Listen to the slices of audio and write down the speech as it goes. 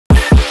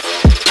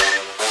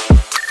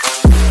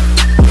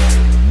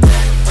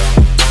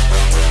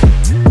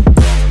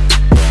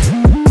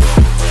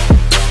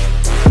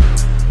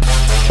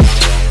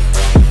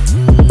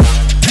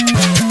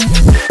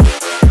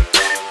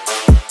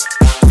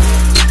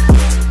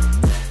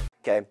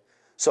Okay?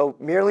 So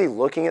merely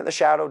looking at the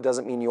shadow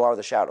doesn't mean you are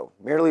the shadow.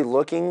 Merely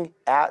looking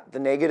at the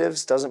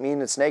negatives doesn't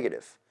mean it's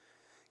negative.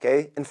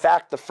 Okay? In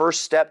fact, the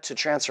first step to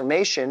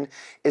transformation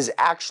is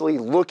actually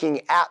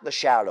looking at the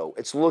shadow.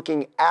 It's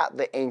looking at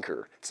the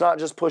anchor. It's not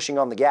just pushing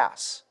on the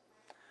gas.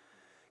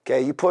 Okay,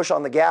 you push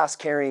on the gas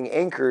carrying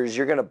anchors,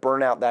 you're going to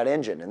burn out that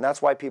engine. And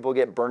that's why people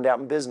get burned out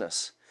in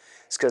business.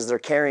 It's because they're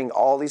carrying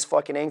all these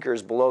fucking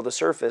anchors below the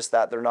surface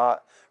that they're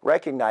not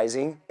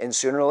recognizing. And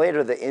sooner or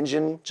later, the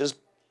engine just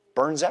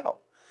burns out.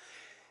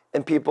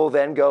 And people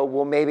then go,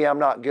 well, maybe I'm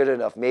not good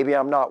enough. Maybe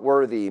I'm not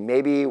worthy.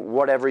 Maybe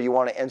whatever you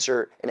want to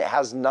insert. And it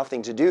has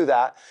nothing to do with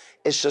that.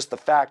 It's just the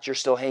fact you're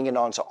still hanging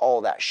on to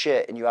all that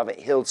shit and you haven't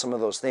healed some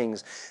of those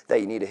things that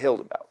you need to heal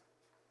about.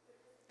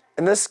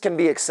 And this can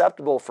be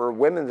acceptable for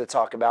women to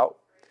talk about,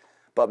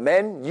 but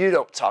men, you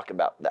don't talk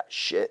about that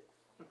shit.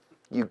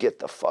 You get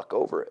the fuck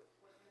over it,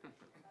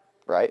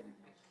 right?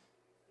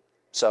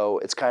 So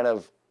it's kind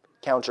of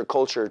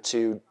counterculture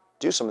to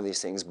do some of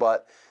these things.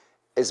 But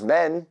as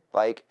men,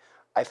 like,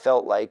 I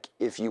felt like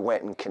if you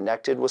went and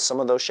connected with some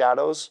of those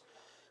shadows,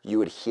 you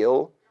would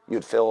heal.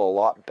 You'd feel a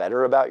lot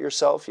better about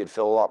yourself. You'd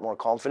feel a lot more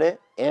confident.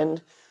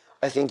 And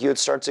I think you would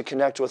start to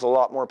connect with a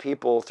lot more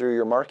people through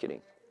your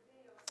marketing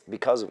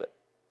because of it.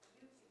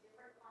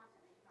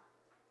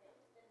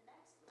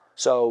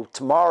 So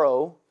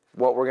tomorrow,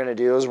 what we're going to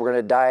do is we're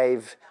going to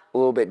dive a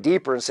little bit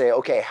deeper and say,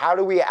 okay, how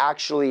do we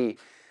actually,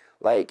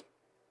 like,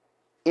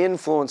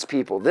 influence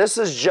people? This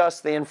is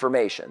just the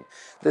information.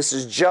 This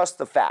is just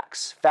the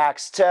facts.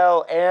 Facts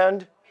tell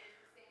and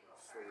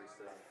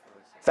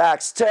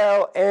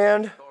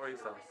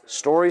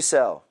story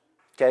sell.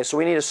 Okay, so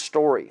we need a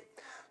story.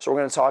 So we're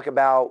going to talk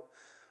about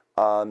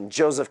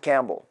Joseph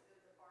Campbell.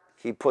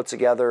 He put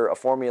together a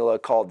formula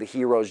called the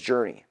hero's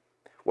journey.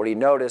 What he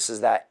noticed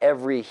is that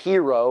every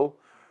hero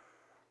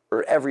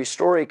or every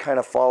story kind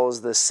of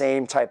follows the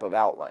same type of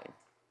outline.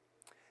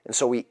 And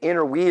so we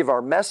interweave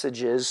our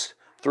messages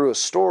through a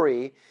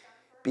story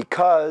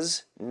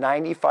because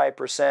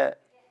 95%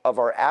 of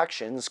our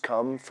actions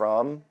come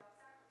from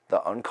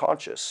the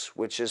unconscious,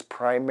 which is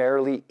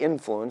primarily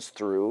influenced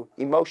through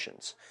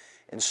emotions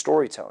and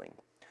storytelling.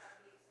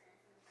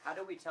 How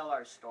do we tell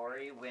our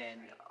story when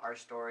our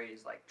story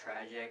is like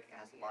tragic,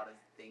 has a lot of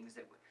things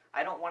that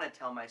I don't want to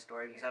tell my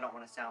story because I don't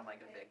want to sound like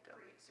a victim,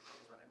 basically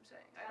is what I'm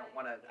saying.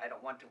 I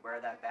don't want to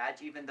wear that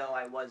badge even though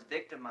I was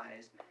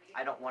victimized.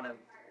 I don't want to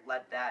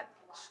let that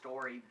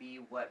story be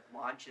what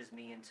launches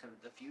me into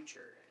the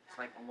future. It's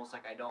like almost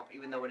like I don't,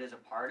 even though it is a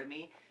part of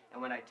me,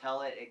 and when I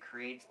tell it, it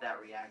creates that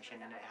reaction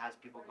and it has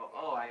people go,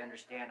 oh, I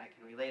understand, I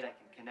can relate, I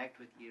can connect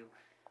with you,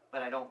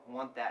 but I don't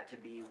want that to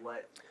be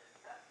what,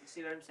 you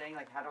see what I'm saying?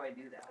 Like, how do I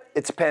do that?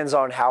 It depends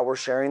on how we're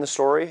sharing the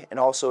story, and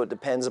also it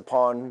depends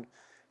upon,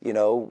 you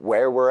know,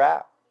 where we're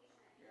at.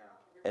 Yeah.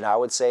 And I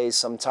would say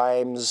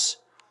sometimes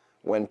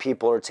when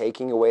people are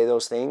taking away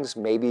those things,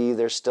 maybe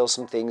there's still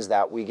some things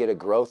that we get to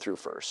grow through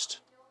first.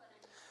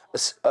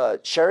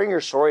 Sharing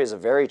your story is a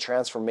very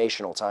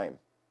transformational time.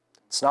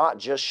 It's not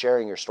just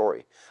sharing your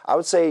story. I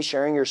would say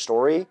sharing your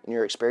story and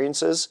your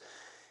experiences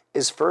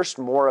is first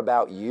more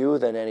about you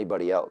than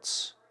anybody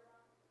else.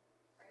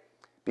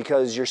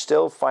 Because you're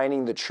still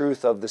finding the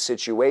truth of the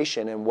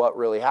situation and what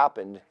really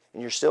happened,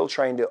 and you're still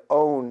trying to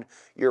own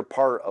your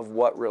part of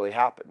what really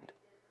happened.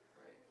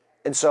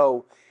 And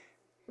so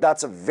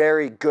that's a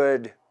very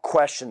good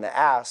question to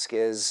ask,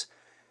 is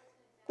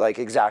like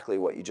exactly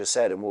what you just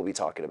said, and we'll be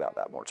talking about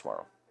that more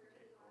tomorrow.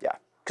 Yeah,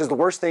 because the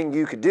worst thing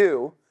you could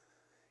do,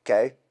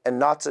 okay, and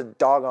not to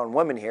dog on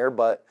women here,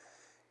 but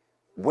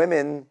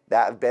women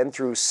that have been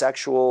through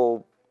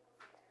sexual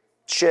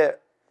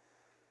shit,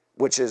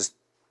 which is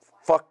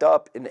fucked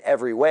up in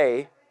every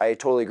way, I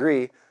totally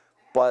agree,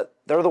 but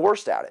they're the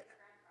worst at it.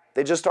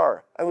 They just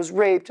are. I was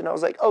raped and I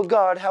was like, oh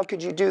God, how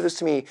could you do this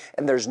to me?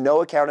 And there's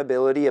no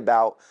accountability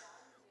about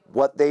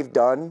what they've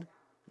done,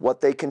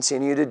 what they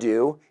continue to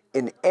do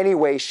in any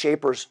way,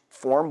 shape, or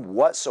form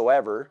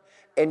whatsoever.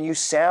 And you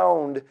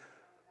sound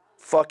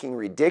fucking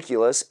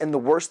ridiculous. And the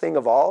worst thing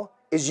of all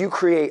is you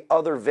create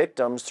other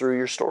victims through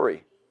your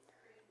story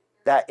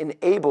that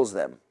enables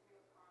them.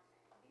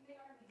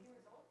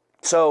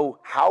 So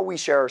how we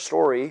share our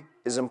story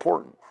is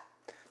important.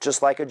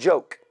 Just like a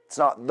joke. It's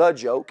not the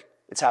joke,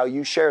 it's how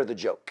you share the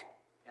joke.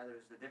 Yeah,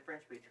 there's the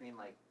difference between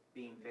like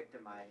being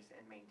victimized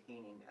and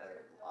maintaining an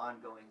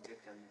ongoing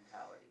victim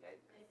mentality.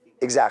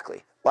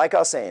 Exactly. Like I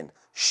was saying,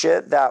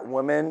 shit that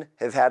women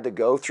have had to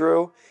go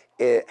through,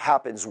 it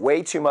happens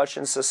way too much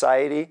in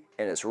society,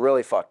 and it's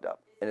really fucked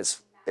up. And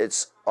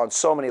it's on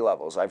so many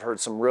levels. I've heard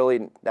some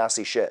really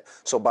nasty shit.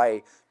 So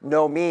by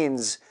no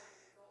means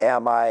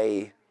am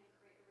I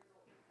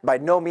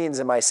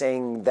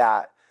saying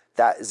that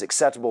that is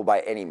acceptable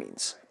by any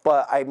means.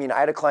 But I mean, I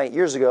had a client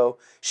years ago,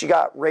 she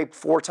got raped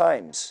 4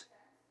 times.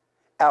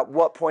 At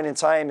what point in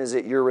time is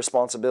it your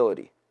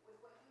responsibility?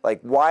 Like,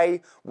 why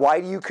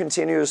do you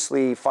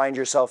continuously find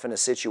yourself in a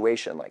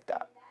situation like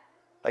that?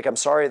 Like, I'm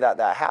sorry that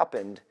that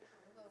happened,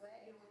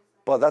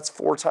 but that's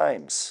 4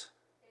 times.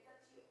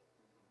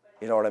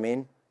 You know what I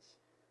mean?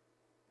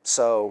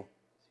 So,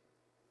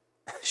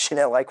 She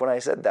didn't like when I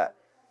said that.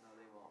 No,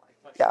 they won't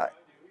like Yeah.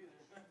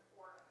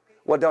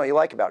 What don't you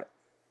like about it?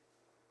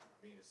 I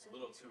mean, it's a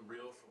little too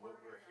real for what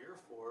we're here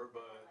for,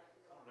 but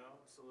I don't know.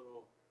 It's a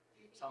little,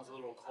 sounds a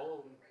little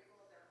cold.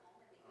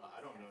 I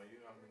don't know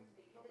you. I mean,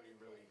 nobody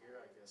really here,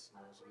 I guess,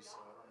 knows you,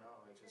 so I don't know.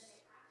 It just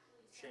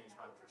changed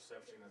my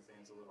perception of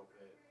things a little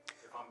bit,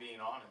 if I'm being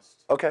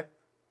honest. Okay.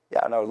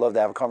 Yeah, and I would love to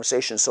have a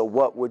conversation. So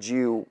what would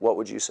you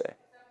say?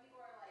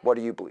 What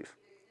do you believe?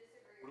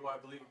 What do I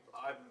believe?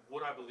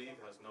 What I believe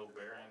has no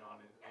bearing on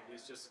it.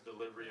 It's just a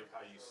delivery of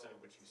how you said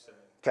what you said.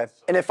 Okay.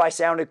 So, And if I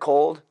sounded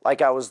cold,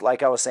 like I was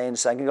saying a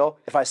second ago,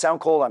 if I sound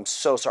cold, I'm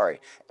so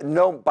sorry.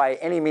 No, by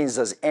any means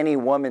does any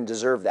woman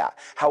deserve that.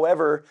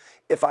 However,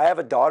 if I have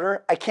a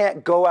daughter, I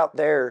can't go out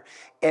there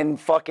and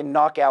fucking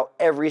knock out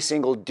every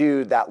single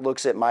dude that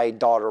looks at my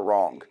daughter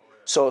wrong.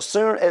 So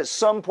at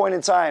some point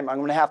in time, I'm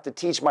gonna have to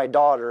teach my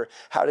daughter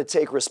how to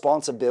take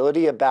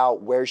responsibility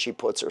about where she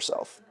puts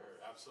herself.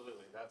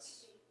 absolutely.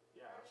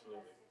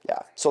 Absolutely. Yeah.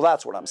 So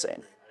that's what I'm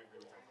saying. I agree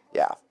with that.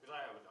 Yeah. Because I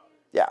have a daughter.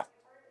 Yeah.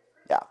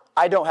 Yeah.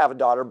 I don't have a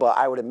daughter, but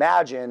I would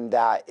imagine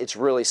that it's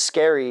really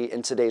scary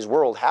in today's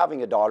world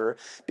having a daughter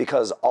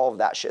because all of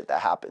that shit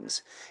that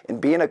happens. And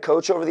being a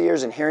coach over the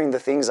years and hearing the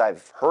things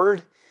I've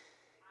heard,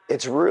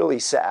 it's really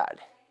sad.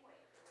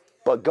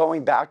 But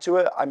going back to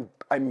it,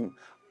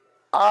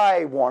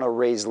 I want to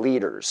raise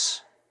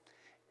leaders,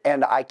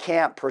 and I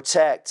can't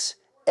protect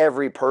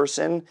every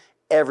person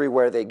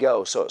everywhere they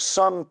go. So at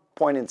some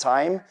point in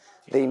time,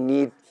 they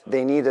need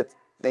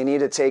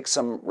to take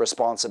some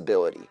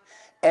responsibility.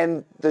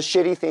 And the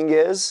shitty thing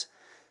is,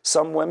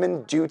 some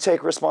women do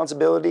take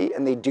responsibility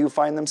and they do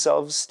find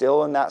themselves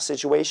still in that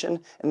situation,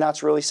 and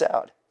that's really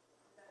sad.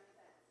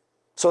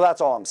 So that's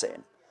all I'm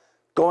saying.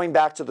 Going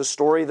back to the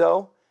story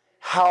though,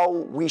 how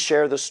we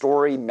share the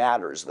story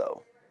matters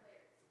though.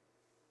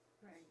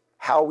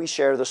 How we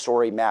share the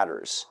story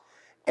matters.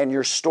 And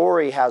your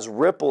story has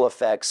ripple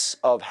effects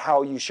of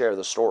how you share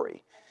the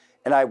story.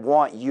 And I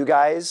want you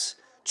guys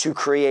to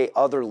create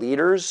other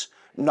leaders,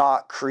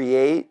 not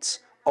create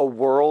a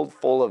world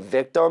full of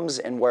victims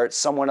and where it's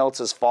someone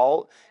else's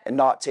fault and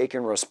not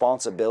taking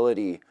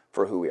responsibility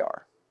for who we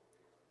are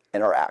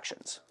and our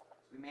actions.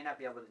 We may not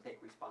be able to take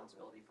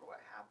responsibility for what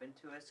happened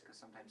to us, because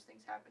sometimes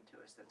things happen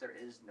to us that there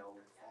is no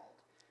fault.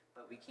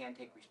 But we can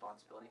take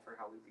responsibility for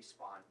how we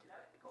respond to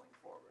it going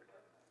forward,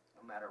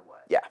 no matter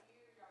what. Yeah.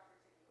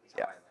 That's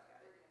Yeah. how I look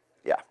at it.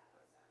 Yeah.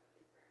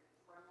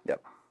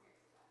 Yep.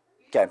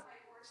 Okay.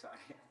 Sorry.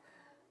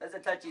 That's a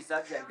touchy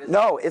subject. Isn't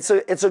No, it?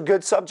 it's a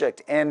good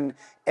subject. And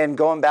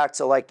going back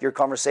to like your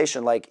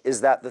conversation, like,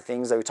 is that the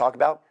things that we talk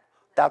about?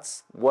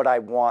 That's what I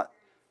want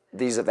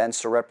these events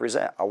to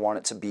represent. I want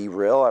it to be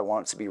real. I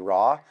want it to be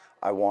raw.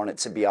 I want it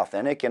to be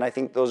authentic. And I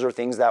think those are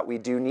things that we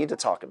do need to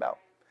talk about.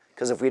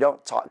 Because if we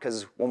don't talk,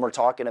 because when we're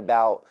talking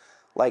about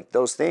like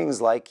those things,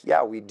 like,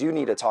 yeah, we do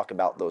need to talk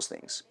about those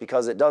things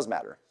because it does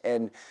matter.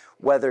 And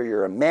whether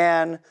you're a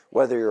man,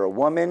 whether you're a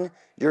woman,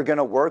 you're going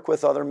to work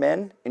with other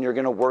men and you're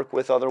going to work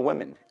with other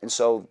women. And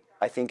so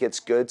I think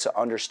it's good to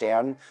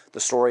understand the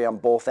story on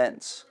both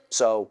ends.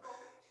 So,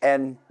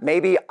 and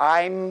maybe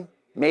I'm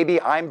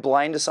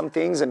blind to some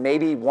things, and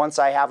maybe once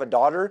I have a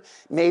daughter,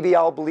 maybe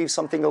I'll believe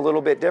something a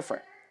little bit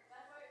different.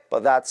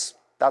 But that's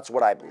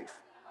what I believe.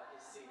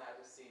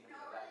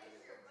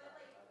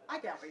 I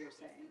get what you're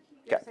saying.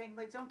 You're Okay. saying,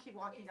 like, don't keep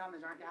walking down the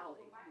dark alley,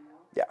 you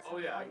know? Yeah. Oh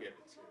yeah, I get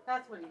it too.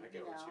 That's what he, I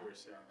get what you were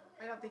saying.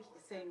 I don't think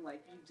he's saying,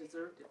 like, you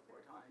deserved it 4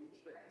 times,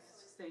 but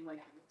he's just saying, like,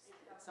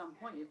 at some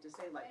point you have to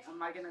say, like, am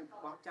I gonna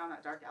walk down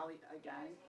that dark alley again?